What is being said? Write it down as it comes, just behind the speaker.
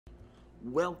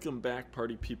Welcome back,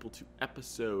 party people, to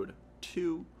episode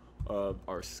 2 of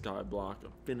our Skyblock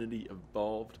Infinity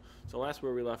Evolved. So last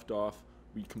where we left off,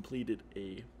 we completed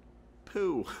a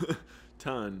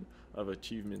ton of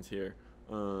achievements here.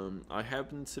 I have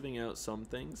been sieving out some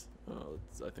things.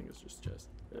 I think it's just chest.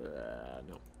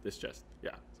 No, this chest.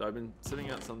 Yeah. So I've been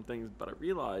sieving out some things, but I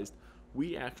realized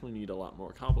we actually need a lot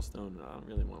more cobblestone, and I don't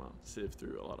really want to sieve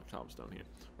through a lot of cobblestone here,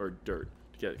 or dirt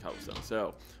to get cobblestone.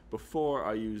 So before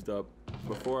I use up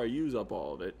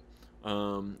all of it, I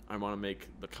want to make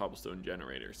the cobblestone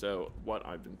generator. So what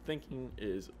I've been thinking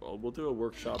is we'll do a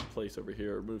workshop place over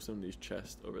here, move some of these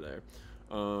chests over there.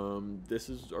 This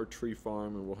is our tree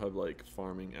farm, and we'll have like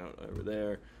farming out over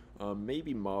there.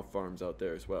 Maybe mob farms out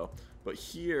there as well. But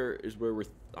here is where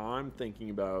I'm thinking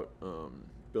about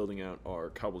building out our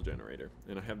cobble generator,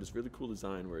 and I have this really cool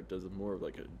design where it does more of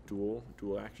like a dual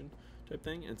action type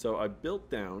thing. And so I've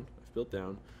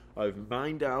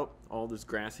mined out all this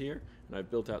grass here, and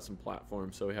I've built out some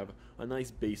platforms, so we have a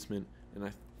nice basement, and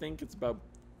I think it's about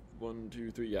 1,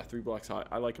 2, 3, yeah, 3 blocks high.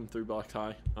 I like them 3 blocks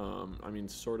high. I mean,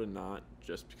 sort of not,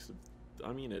 just because of,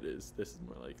 I mean, it is. This is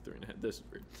more like 3.5. This is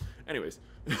weird. Anyways,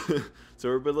 so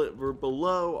we're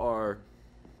below our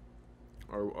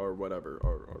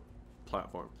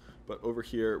platform, but over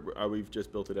here we've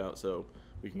just built it out so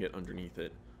we can get underneath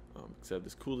it. Because I have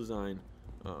this cool design,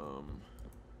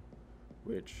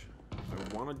 which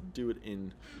I want to do it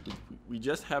in. We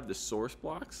just have the source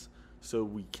blocks, so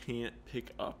we can't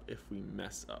pick up if we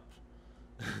mess up.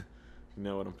 You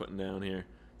know what I'm putting down here?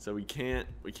 So we can't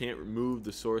remove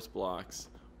the source blocks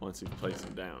once we've placed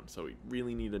them down. So we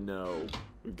really need to know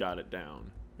we've got it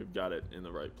down. We've got it in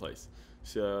the right place.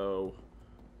 So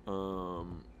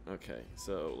okay,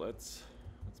 so let's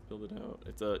build it out.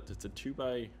 It's a 2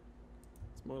 by,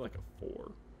 it's more like a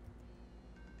 4.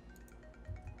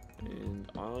 And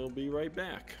I'll be right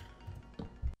back.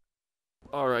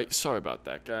 Alright, sorry about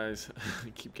that, guys. I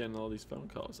keep getting all these phone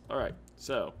calls. Alright,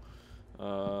 so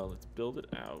let's build it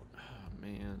out. Oh,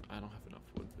 man, I don't have enough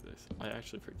wood for this. I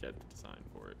actually forget the design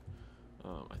for it.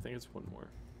 I think it's one more.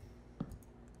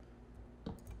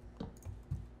 So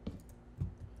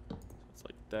it's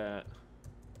like that.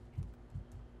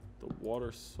 The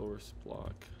water source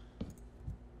block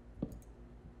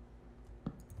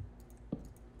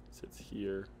sits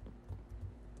here.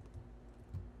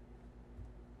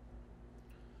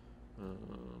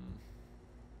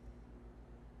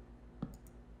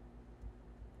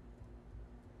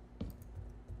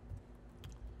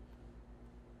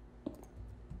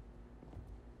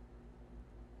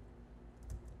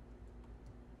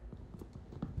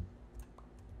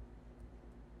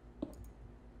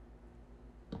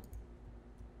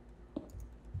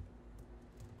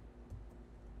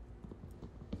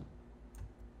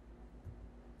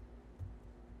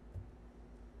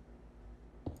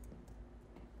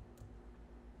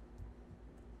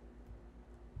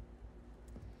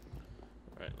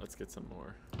 Alright, let's get some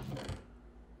more.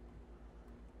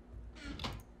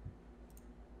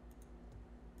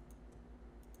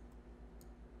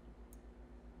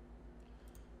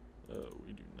 Oh,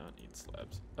 we do not need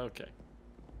slabs. Okay.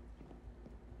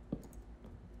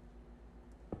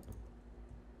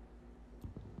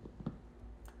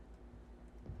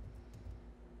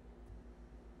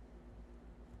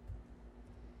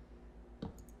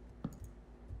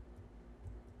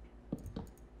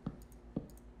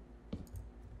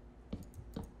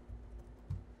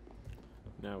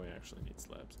 Now we actually need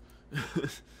slabs.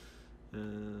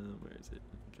 Where is it?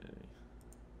 Okay.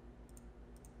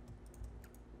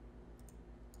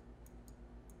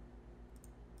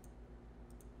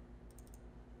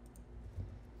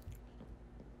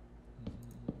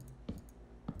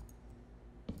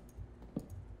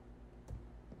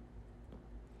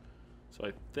 So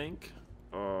I think,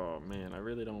 oh man, I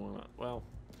really don't want to, well,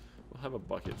 we'll have a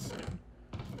bucket soon.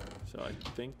 So I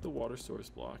think the water source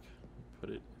block, put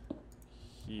it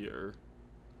here.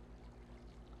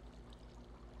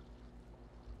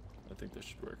 I think this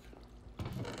should work.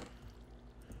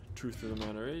 Truth of the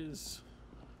matter is,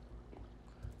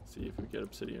 see if we get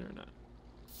obsidian or not.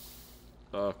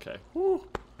 Okay. Whew.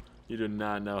 You do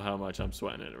not know how much I'm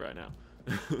sweating in it right now.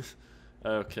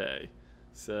 Okay.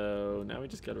 So now we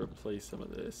just got to replace some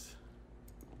of this.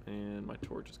 And my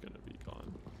torch is going to be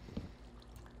gone.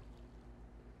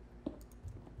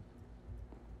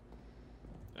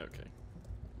 Okay.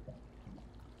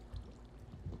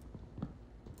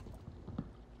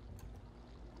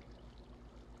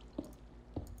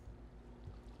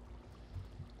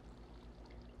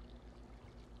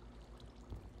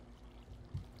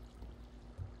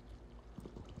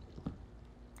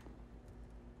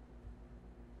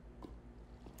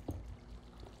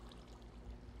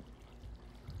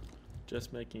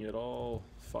 just making it all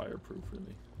fireproof,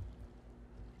 really.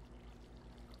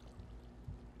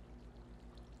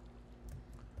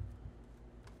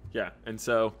 Yeah, and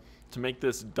so to make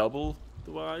this double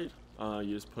the wide,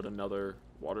 you just put another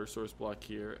water source block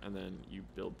here, and then you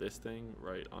build this thing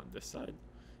right on this side,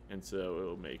 and so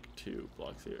it'll make 2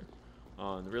 blocks here.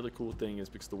 The really cool thing is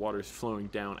because the water is flowing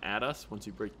down at us, once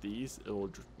you break these, it will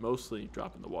mostly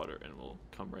drop in the water and will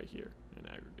come right here and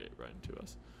aggregate right into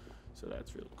us. So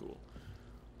that's real cool.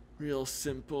 Real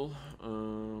simple.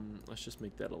 Let's just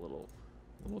make that a little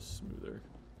smoother.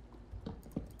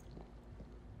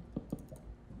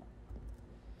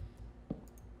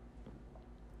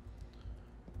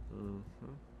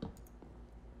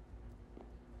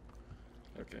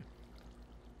 Okay.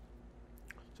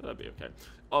 So that'd be okay.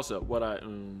 Also, what I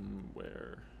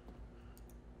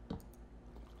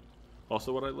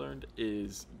Also, what I learned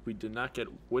is we did not get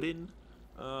wooden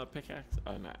pickaxe,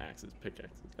 not axes,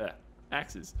 pickaxes,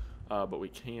 axes, but we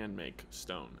can make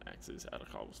stone axes out of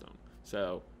cobblestone.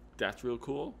 So that's real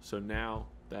cool. So now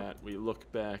that we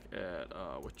look back at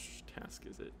which task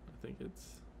is it? I think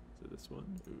is it this one?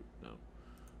 Ooh, no,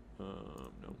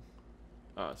 no.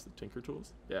 It's the Tinker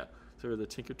Tools. Yeah. So the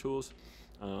Tinker Tools.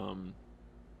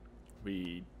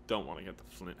 We don't want to get the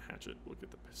flint hatchet. We'll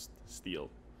get the steel.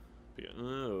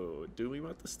 Oh, do we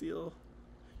want the steel?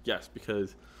 Yes,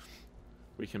 because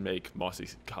we can make mossy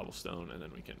cobblestone, and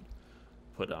then we can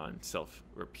put on self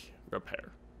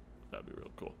repair. That'd be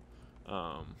real cool.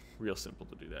 Real simple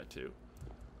to do that too.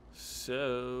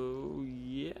 So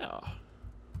yeah,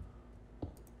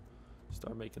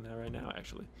 start making that right now,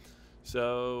 actually.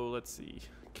 So let's see.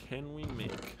 Can we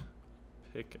make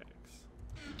pickaxe?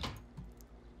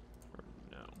 Or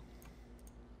no?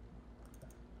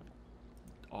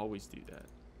 I always do that.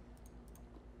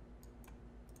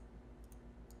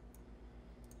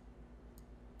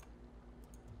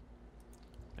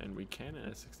 And we can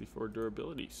add 64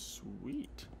 durability.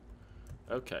 Sweet.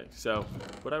 Okay, so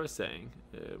what I was saying,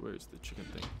 where's the chicken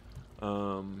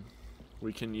thing?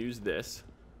 We can use this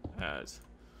as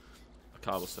a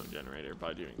cobblestone generator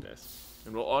by doing this.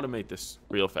 And we'll automate this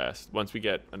real fast once we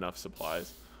get enough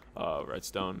supplies,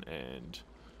 redstone, and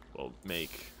we'll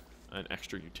make an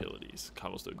extra utilities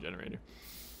cobblestone generator.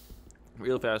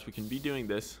 Real fast, we can be doing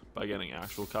this by getting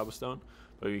actual cobblestone,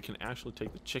 but we can actually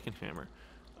take the chicken hammer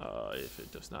if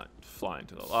it does not fly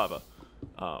into the lava.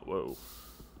 Whoa.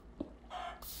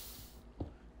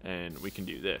 And we can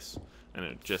do this, and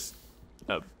it just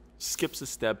skips a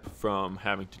step from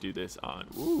having to do this on.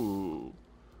 Ooh,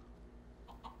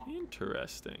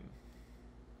 interesting.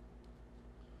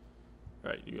 All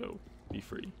right, you go. Be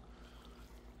free.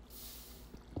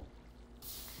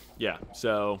 Yeah,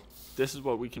 so this is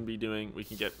what we can be doing. We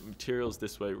can get materials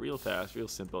this way real fast, real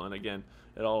simple, and again,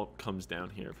 it all comes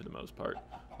down here for the most part.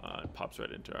 It pops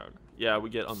right into our. Yeah, we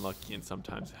get unlucky, and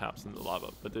sometimes it happens in the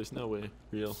lava, but there's no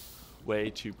real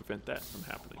way to prevent that from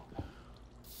happening.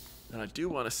 And I do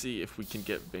want to see if we can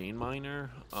get vein miner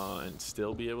and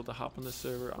still be able to hop on the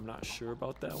server. I'm not sure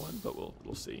about that one, but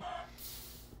we'll see.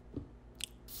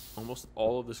 Almost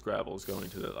all of this gravel is going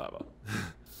to the lava.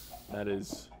 That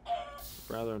is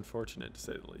rather unfortunate, to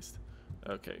say the least.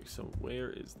 Okay, so where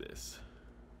is this?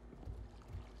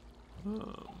 If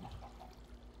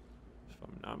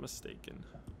I'm not mistaken,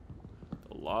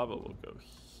 the lava will go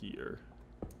here.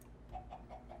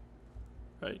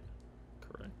 Right?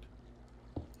 Correct.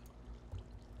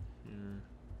 Here.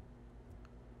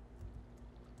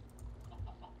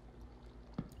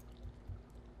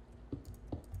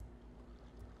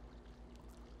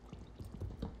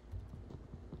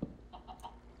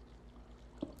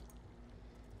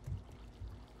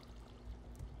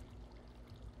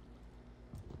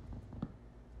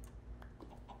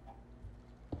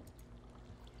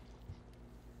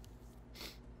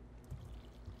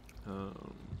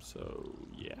 So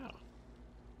yeah.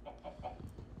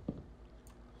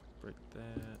 Break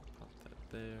that, pop that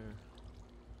there.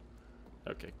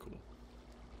 Okay, cool.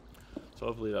 So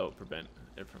hopefully that will prevent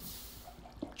it from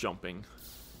jumping.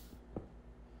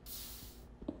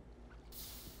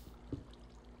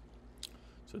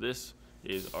 So this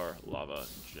is our lava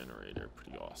generator.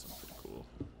 Pretty awesome, pretty cool.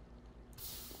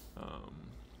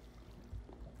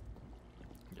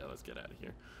 Yeah, let's get out of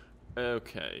here.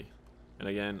 Okay. And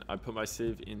again, I put my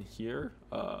sieve in here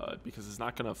because it's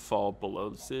not going to fall below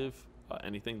the sieve.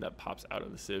 Anything that pops out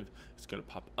of the sieve is going to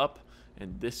pop up,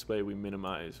 and this way we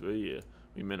minimize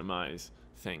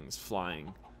things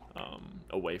flying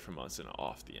away from us and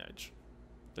off the edge.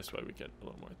 This way we get a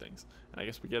little more things. And I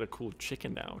guess we get a cool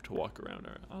chicken now to walk around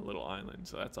our little island,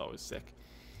 so that's always sick.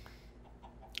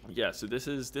 Yeah, so this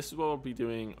is what we'll be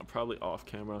doing probably off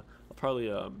camera. I'll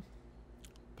probably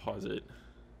pause it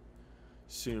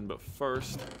soon, but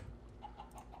first,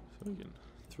 so we can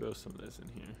throw some of this in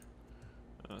here.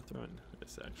 Throw in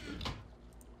this actually.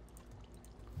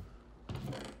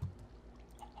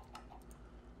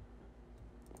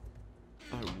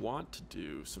 I want to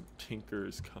do some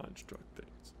Tinker's construct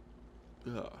things.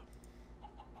 Ugh.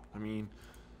 I mean,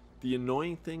 the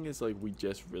annoying thing is like we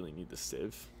just really need the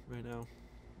sieve right now.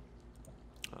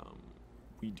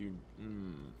 We do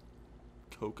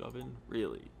coke oven,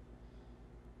 really?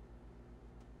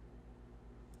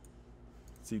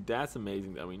 See, that's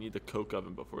amazing that we need the coke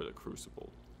oven before the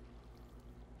crucible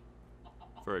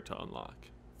for it to unlock.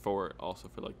 Also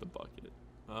for like the bucket.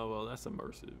 Oh well, that's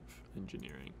immersive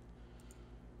engineering.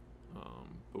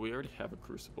 But we already have a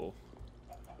crucible.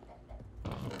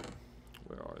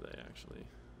 Where are they actually?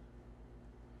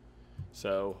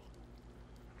 So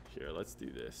here, let's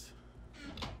do this.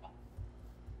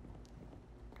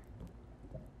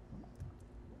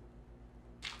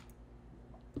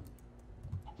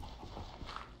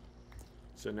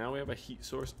 So now we have a heat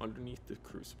source underneath the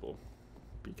crucible,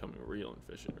 becoming real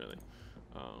efficient, really.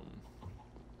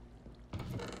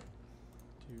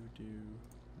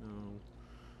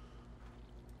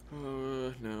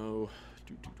 No.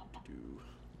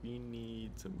 We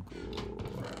need some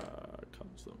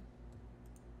cobblestone.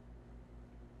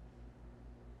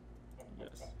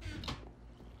 Yes.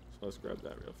 So let's grab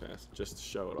that real fast, just to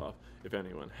show it off. If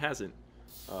anyone hasn't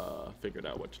figured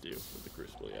out what to do with the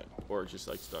crucible yet, or just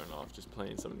like starting off just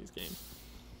playing some of these games.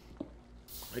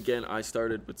 Again, I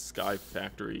started with Sky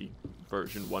Factory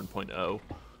version 1.0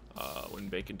 when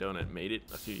Bacon Donut made it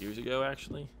a few years ago,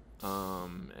 actually.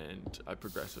 And I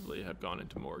progressively have gone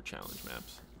into more challenge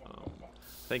maps.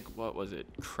 I think, what was it,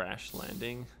 Crash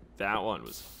Landing? That one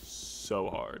was so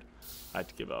hard. I had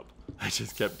to give up. I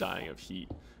just kept dying of heat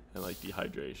and like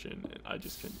dehydration, and I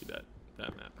just couldn't do that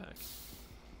map pack.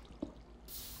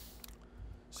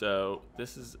 So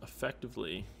this is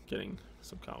effectively getting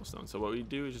some cobblestone. So what we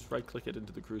do is just right click it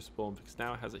into the crucible, because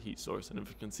now it has a heat source, and if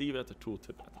you can see at the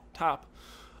tooltip at the top,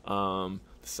 the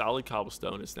solid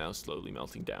cobblestone is now slowly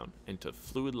melting down into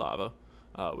fluid lava,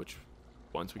 which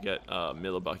once we get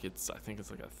millibuckets, I think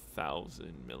it's like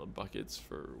 1,000 millibuckets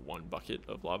for 1 bucket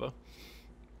of lava.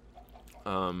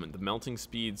 The melting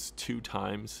speed's 2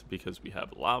 times because we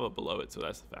have lava below it, so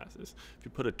that's the fastest. If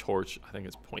you put a torch, I think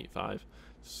it's 0.5.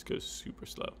 This goes super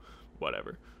slow,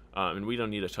 whatever. And we don't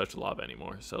need to touch the lava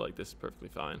anymore, so like this is perfectly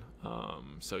fine.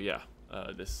 So yeah,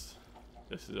 this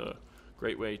is a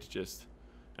great way to just,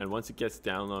 and once it gets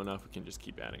down low enough, we can just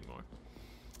keep adding more.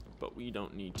 But we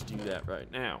don't need to do that right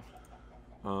now.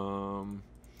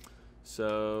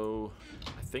 So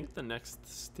I think the next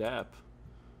step,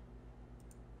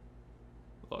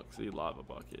 look, see, lava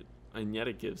bucket, and yet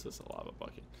it gives us a lava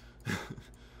bucket.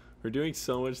 We're doing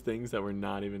so much things that we're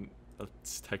not even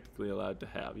technically allowed to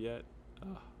have yet.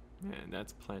 Oh, man,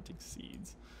 that's planting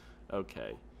seeds.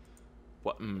 Okay.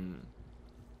 What?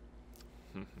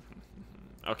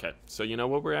 Okay, so you know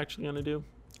what we're actually gonna do?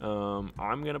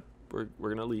 We're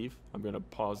gonna leave. I'm gonna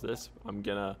pause this. I'm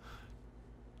gonna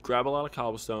grab a lot of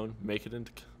cobblestone, make it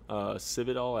into sieve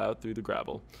it all out through the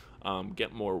gravel.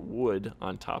 Get more wood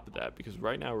on top of that, because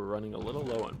right now we're running a little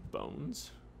low on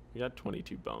bones. We got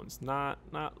 22 bones, not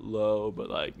low, but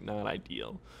like not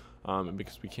ideal. And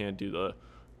because we can't do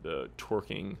the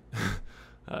twerking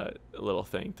little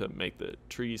thing to make the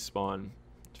trees spawn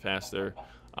faster,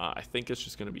 I think it's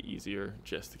just going to be easier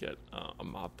just to get a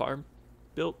mob farm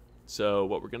built. So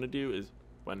what we're going to do is,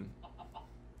 what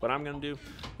I'm going to do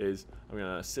is I'm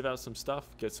going to sieve out some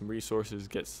stuff, get some resources,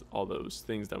 get all those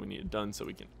things that we need done so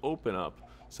we can open up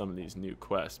some of these new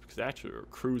quests, because actually we're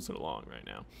cruising along right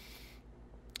now.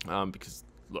 Because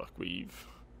look, we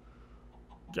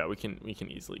can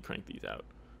easily crank these out.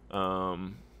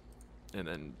 And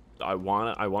then I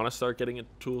wanna start getting a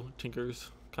tool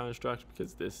Tinker's construct,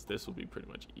 because this will be pretty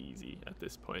much easy at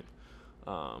this point.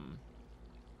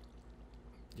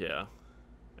 Yeah,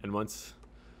 and once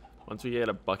we get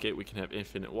a bucket, we can have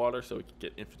infinite water, so we can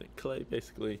get infinite clay,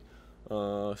 basically.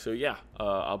 So yeah,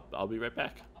 I'll be right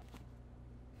back.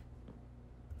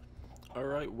 All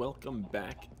right, welcome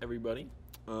back, everybody.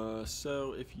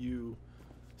 So if you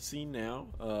see now,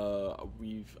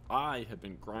 I have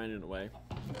been grinding away.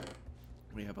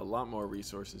 We have a lot more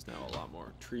resources now, a lot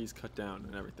more trees cut down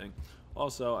and everything.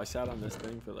 Also, I sat on this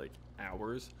thing for like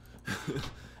hours,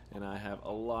 and I have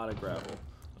a lot of gravel,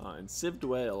 and sieved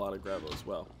away a lot of gravel as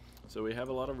well. So we have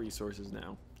a lot of resources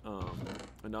now,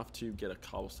 enough to get a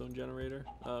cobblestone generator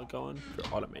going for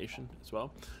automation as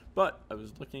well. But I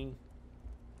was looking,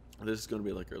 this is going to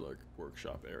be like our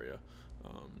workshop area.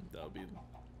 That'll be,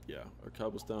 yeah, our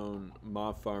cobblestone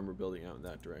mob farm we're building out in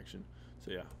that direction.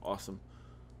 So yeah, awesome.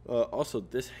 Also,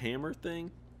 this hammer thing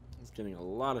is getting a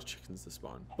lot of chickens to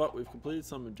spawn, but we've completed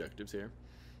some objectives here.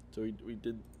 So we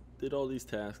did all these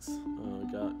tasks,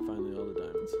 got finally all the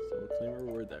diamonds, so we'll claim a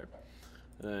reward there.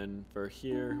 And then for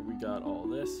here, we got all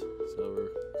this, so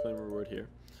we're claiming a reward here.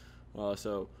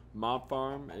 So mob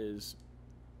farm is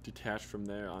detached from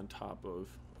there on top of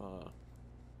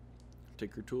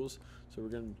tinker tools. So we're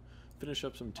going to finish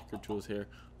up some tinker tools here.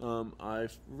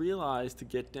 I've realized to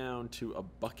get down to a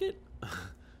bucket,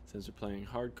 since we're playing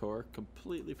hardcore,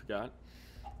 completely forgot.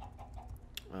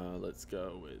 Let's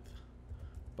go with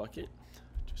bucket,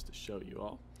 just to show you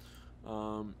all.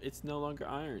 It's no longer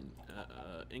iron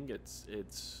ingots,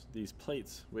 it's these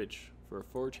plates, which for a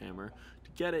forge hammer, to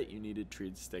get it you needed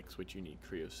treated sticks, which you need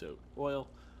creosote oil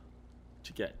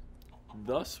to get.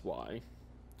 Thus why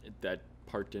that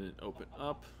part didn't open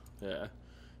up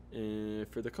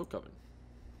for the coke oven.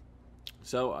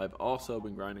 So I've also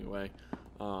been grinding away,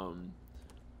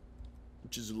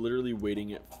 just literally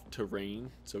waiting it to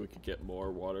rain so we could get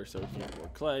more water, so we can get more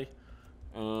clay.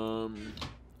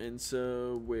 And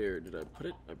so where did I put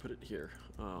it? I put it here.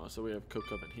 So we have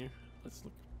coke oven here. Let's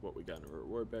look what we got in a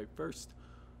reward bag first.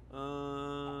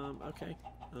 Okay.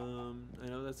 I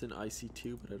know that's an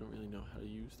IC2, but I don't really know how to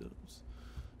use those.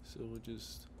 So we'll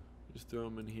just throw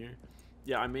them in here.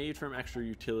 Yeah, I made from extra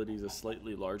utilities a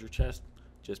slightly larger chest,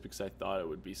 just because I thought it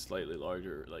would be slightly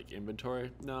larger, like inventory.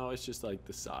 No, it's just like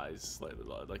the size slightly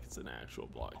larger, like it's an actual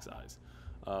block size.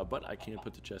 But I can't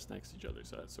put the chests next to each other,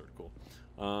 so that's sort of cool.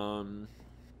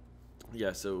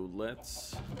 Yeah, so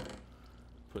let's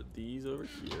put these over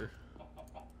here.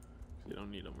 We don't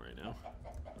need them right now.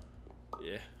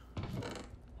 Yeah.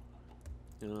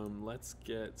 Let's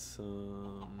get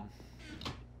some.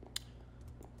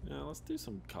 Yeah, let's do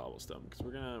some cobblestone because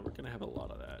we're gonna have a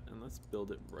lot of that, and let's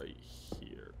build it right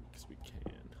here because we can.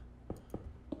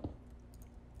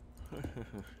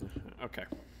 Okay.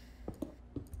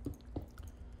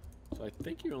 So I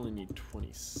think you only need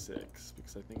 26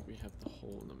 because I think we have the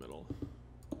hole in the middle.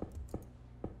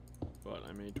 But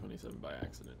I made 27 by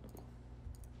accident.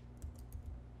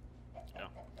 Yeah.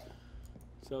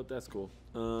 So that's cool.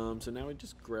 So now we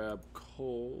just grab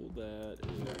coal. That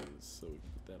is, so we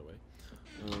put that away.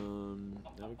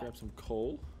 Now we grab some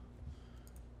coal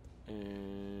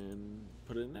and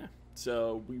put it in there.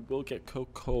 So we will get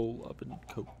coal up in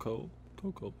coal,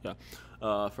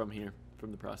 yeah, from here,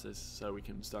 from the process, so we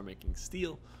can start making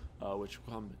steel, which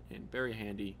will come in very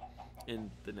handy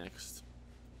in the next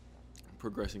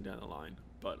progressing down the line.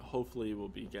 But hopefully we'll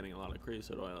be getting a lot of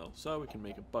creosote oil, so we can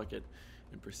make a bucket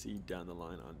and proceed down the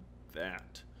line on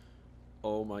that.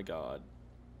 Oh my god,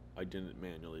 I didn't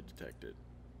manually detect it.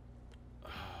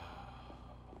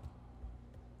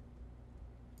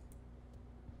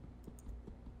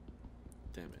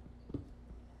 Damn it.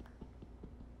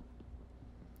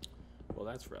 Well,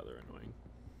 that's rather annoying.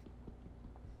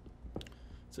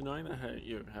 It's annoying that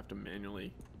you have to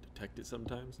manually detect it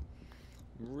sometimes.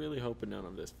 I'm really hoping none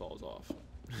of this falls off.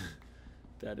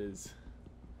 That is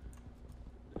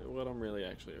what I'm really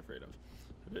actually afraid of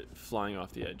it flying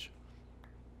off the edge.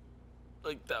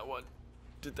 Like that one.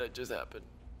 Did that just happen?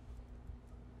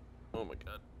 Oh my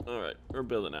god. Alright, we're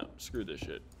building out. Screw this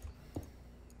shit.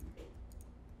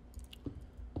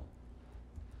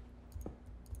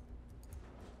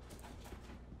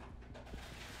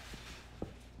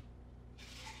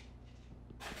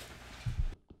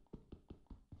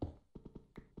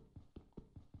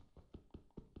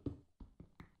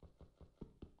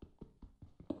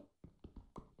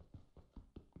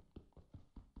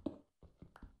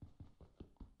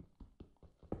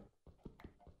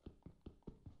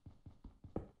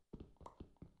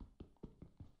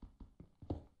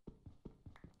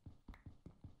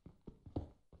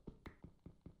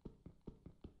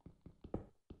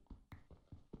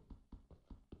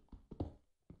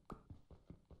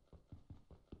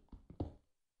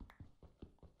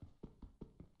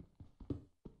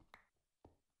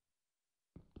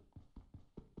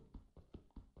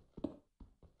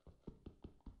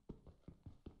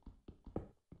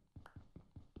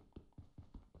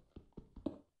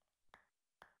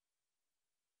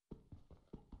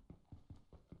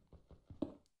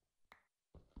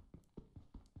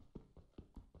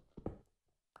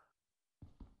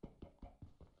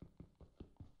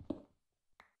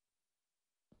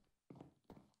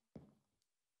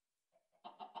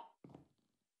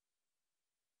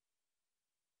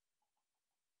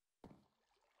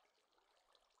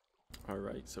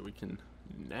 Alright, so we can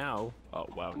now, oh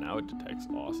wow, now it detects.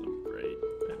 Awesome, great,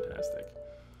 fantastic.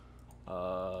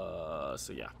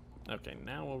 So yeah, okay,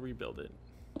 now we'll rebuild it.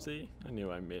 See, I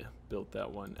knew I built that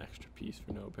one extra piece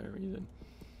for no apparent reason.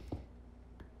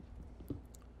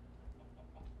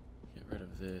 Get rid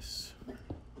of this.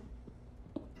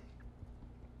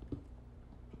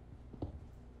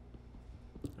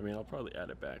 I mean, I'll probably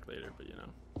add it back later, but you know,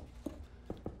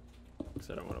 because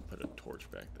I don't want to put a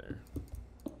torch back there.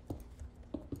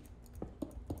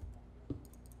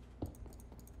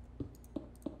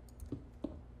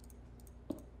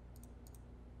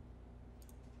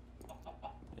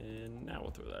 And now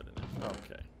we'll throw that in there.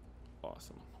 Okay,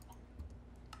 awesome.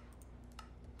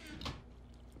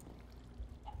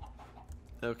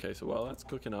 Okay, so while that's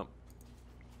cooking up,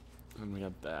 and we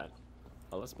have that,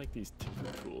 let's make these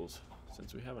tinker tools,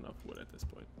 since we have enough wood at this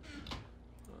point.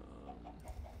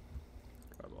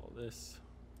 Grab all this.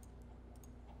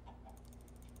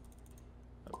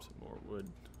 Grab some more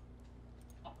wood.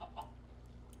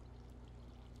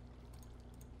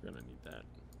 We're gonna need that,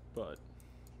 but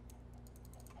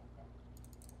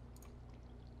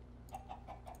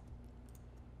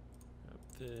grab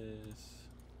this.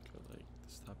 Go like,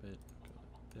 stop it. Go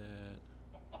like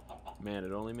that. Man,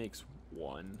 it only makes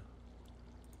one.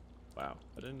 Wow,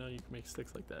 I didn't know you could make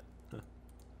sticks like that. Huh.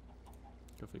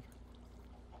 Go figure.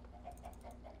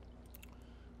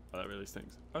 Oh, that really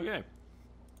stinks. Okay.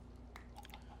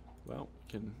 Well,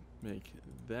 we can make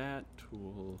that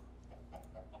tool,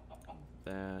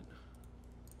 that.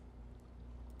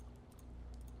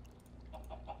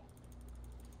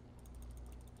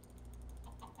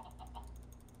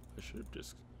 I should have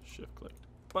just shift clicked,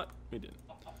 but we didn't.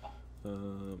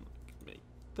 Make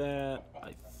that.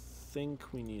 I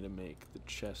think we need to make the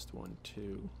chest one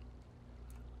too,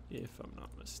 if I'm not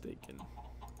mistaken.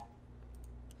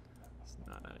 It's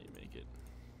not how you make it.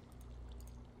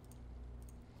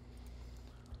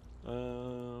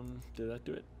 Did that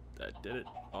do it? That did it.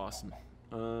 Awesome.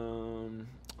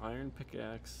 Iron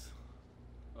pickaxe.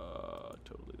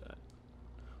 Totally that.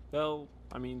 Well,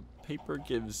 I mean, paper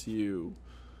gives you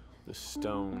the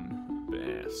stone.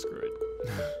 Screw it.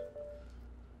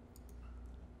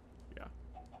 Yeah.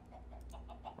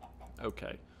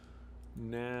 Okay.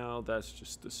 Now that's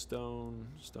just the stone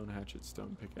hatchet,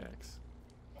 stone pickaxe.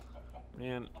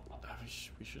 Man,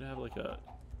 we should have like a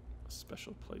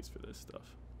special place for this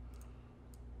stuff.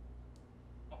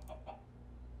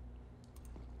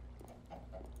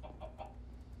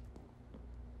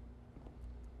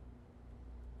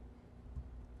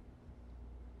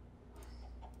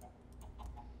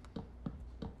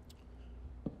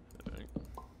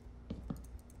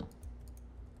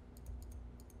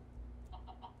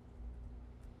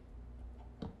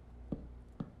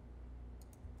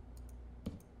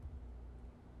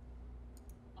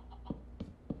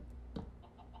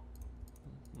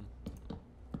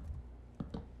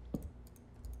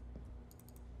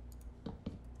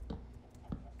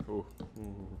 Ooh.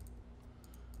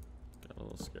 Got a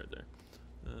little scared there.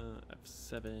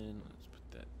 F7, let's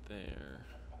put that there.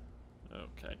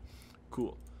 Okay,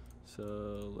 cool.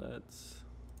 So let's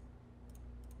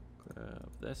grab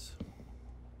this.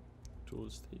 Tool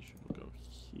station will go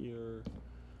here.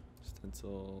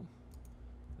 Stencil,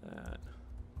 that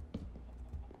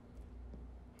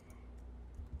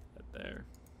there.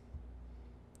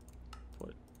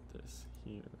 Put this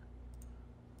here.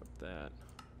 Put that.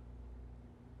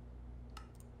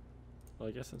 Well,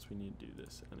 I guess since we need to do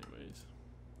this anyways,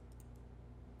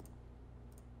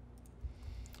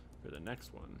 for the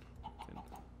next one, we can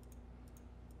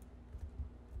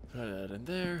put that in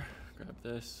there, grab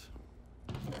this,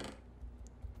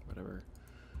 whatever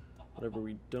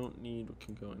we don't need, we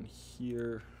can go in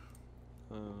here.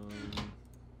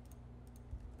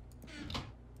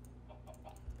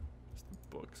 Just the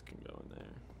books can go in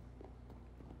there.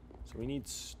 So we need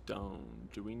stone.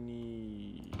 Do we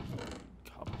need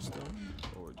cobblestone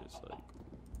or just like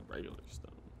regular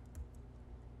stone?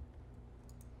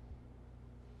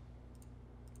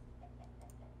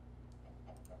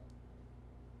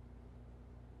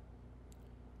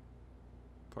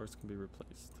 Parts can be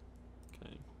replaced.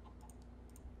 Okay.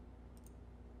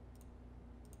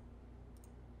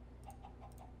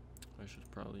 I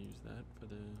should probably use that for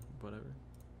the whatever.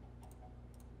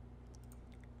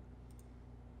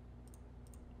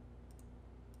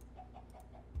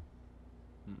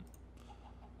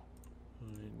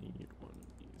 I need one of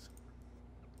these.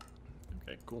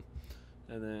 Okay, cool.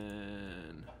 And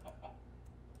then,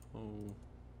 oh,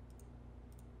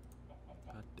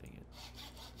 god dang it.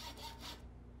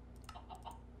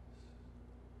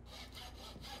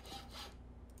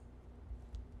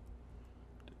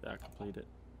 Did that complete it?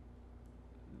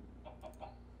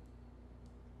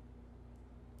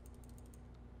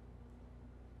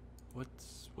 What?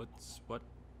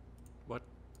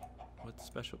 What's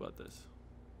special about this?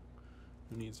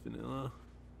 Who needs vanilla?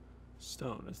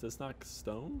 Stone. Is this not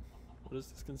stone? What is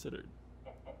this considered?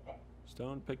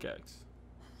 Stone pickaxe.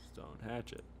 Stone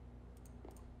hatchet.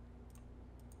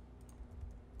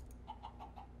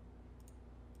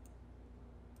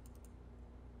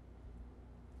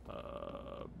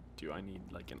 Do I need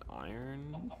like an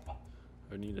iron?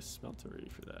 I need a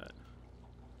smeltery for that.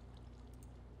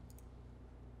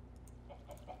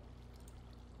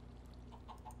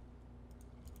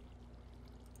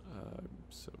 I'm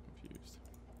so confused.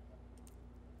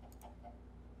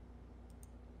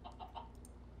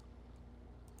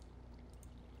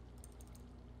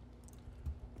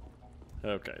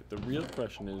 Okay, the real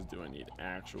question is, do I need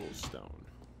actual stone?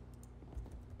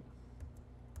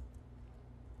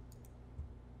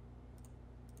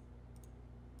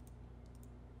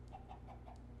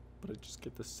 But I just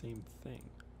get the same thing.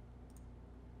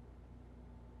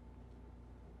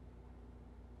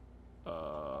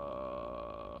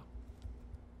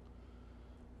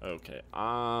 Okay,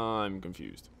 I'm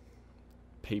confused.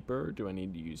 Paper? Do I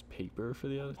need to use paper for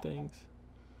the other things?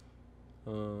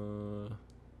 Not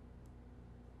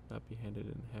be handed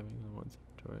in having the one's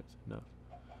inventory is enough.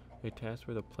 A task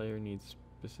where the player needs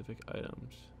specific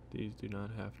items. These do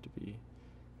not have to be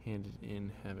handed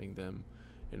in having them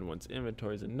in one's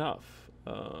inventory is enough.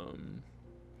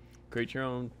 Create your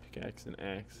own pickaxe and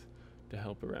axe to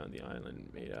help around the island,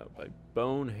 made out by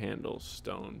bone handles,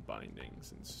 stone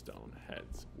bindings, and stone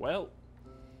heads. Well,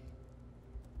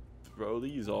 throw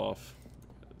these off.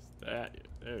 They're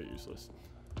useless.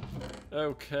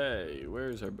 Okay,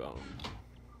 where's our bone?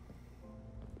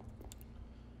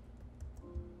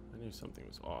 I knew something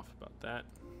was off about that.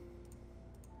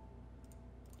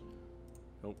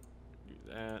 Nope. Do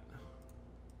that.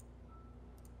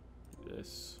 Do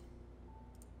this.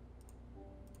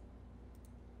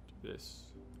 Do this.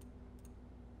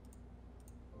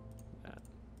 That.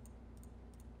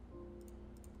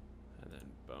 And then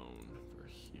bone for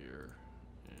here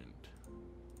and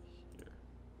here.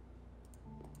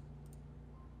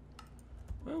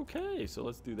 Okay, so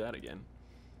let's do that again.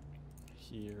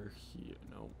 Here, here,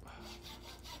 nope.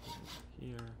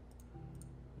 Here.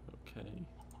 Okay.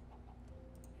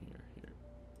 Here, here.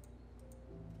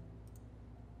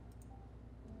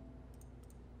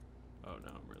 Oh,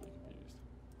 now I'm really confused.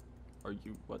 Are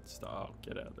you, what's the, oh,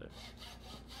 get out of there.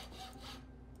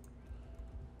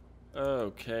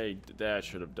 Okay, that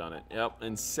should have done it. Yep,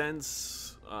 and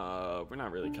since we're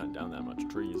not really cutting down that much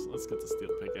trees, let's get the steel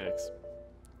pickaxe.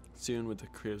 Soon with the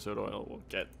creosote oil, we'll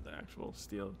get the actual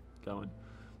steel going.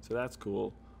 So that's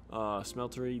cool.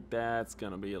 Smeltery, that's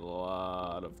gonna be a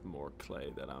lot of more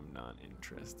clay that I'm not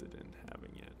interested in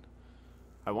having yet.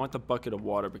 I want the bucket of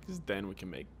water because then we can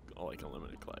make like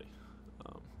unlimited clay.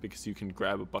 Because you can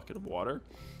grab a bucket of water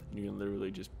and you can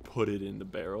literally just put it in the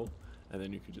barrel, and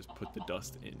then you can just put the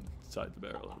dust inside the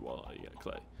barrel and voila, you get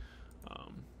clay.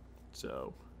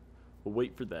 So we'll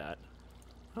wait for that.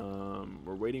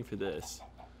 We're waiting for this.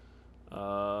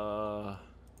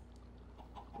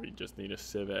 We just need to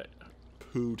sieve a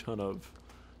ton of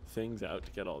things out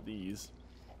to get all these.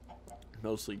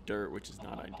 Mostly dirt, which is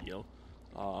not ideal.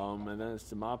 And then it's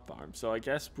the mob farm. So I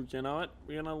guess, you know what?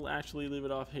 We're going to actually leave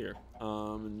it off here.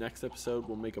 Next episode,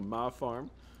 we'll make a mob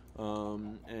farm.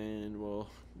 And we'll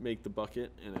make the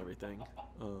bucket and everything.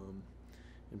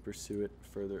 And pursue it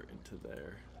further into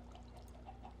there.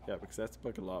 Yeah, because that's a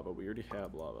bucket of lava. We already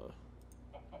have lava.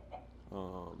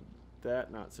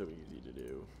 That not so easy to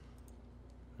do.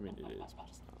 I mean, it is, but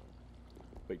it's not.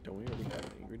 Wait, don't we already have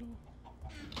an angry doll?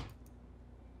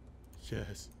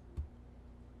 Yes.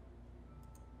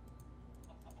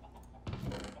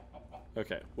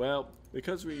 Okay, well,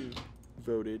 because we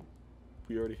voted,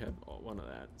 we already have one of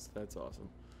that, so that's awesome.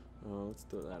 Let's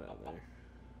throw that out there.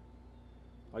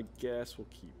 I guess we'll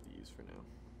keep these for now,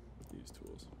 these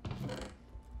tools.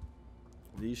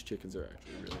 These chickens are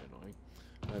actually really annoying.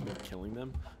 I've been killing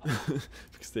them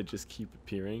because they just keep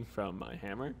appearing from my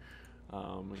hammer.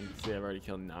 You can see I've already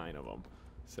killed 9 of them.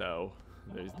 So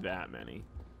there's that many.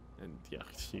 And yeah,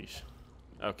 sheesh.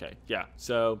 Okay, yeah.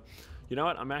 So you know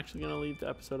what? I'm actually gonna leave the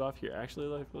episode off here. Actually,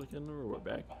 like look in the reward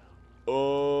bag.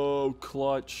 Oh,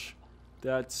 clutch.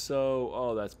 That's so.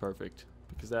 Oh, that's perfect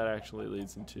because that actually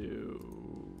leads into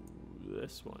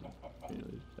this one.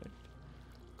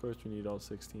 Of course, we need all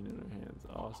 16 in our hands.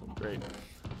 Awesome, great.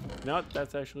 No,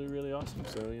 that's actually really awesome.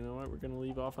 So you know what? We're gonna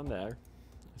leave off on there.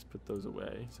 Let's put those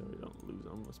away so we don't lose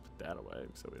them. Let's put that away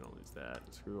so we don't lose that.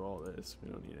 Screw all this. We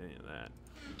don't need any of that.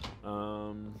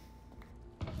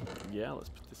 Yeah, let's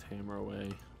put this hammer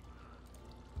away.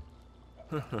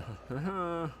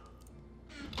 Let's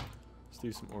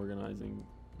do some organizing.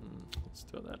 Let's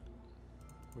throw that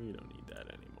We don't need that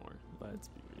anymore. Let's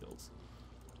be reals.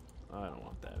 I don't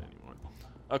want that anymore.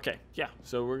 Okay, yeah,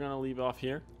 so we're gonna leave off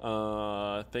here.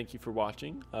 Thank you for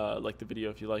watching. Like the video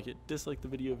if you like it, dislike the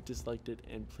video if you disliked it,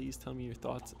 and please tell me your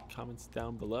thoughts and comments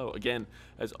down below. Again,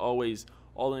 as always,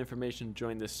 all the information to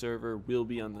join this server will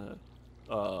be on the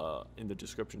in the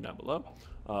description down below.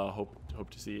 Hope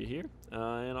to see you here,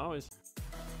 and always.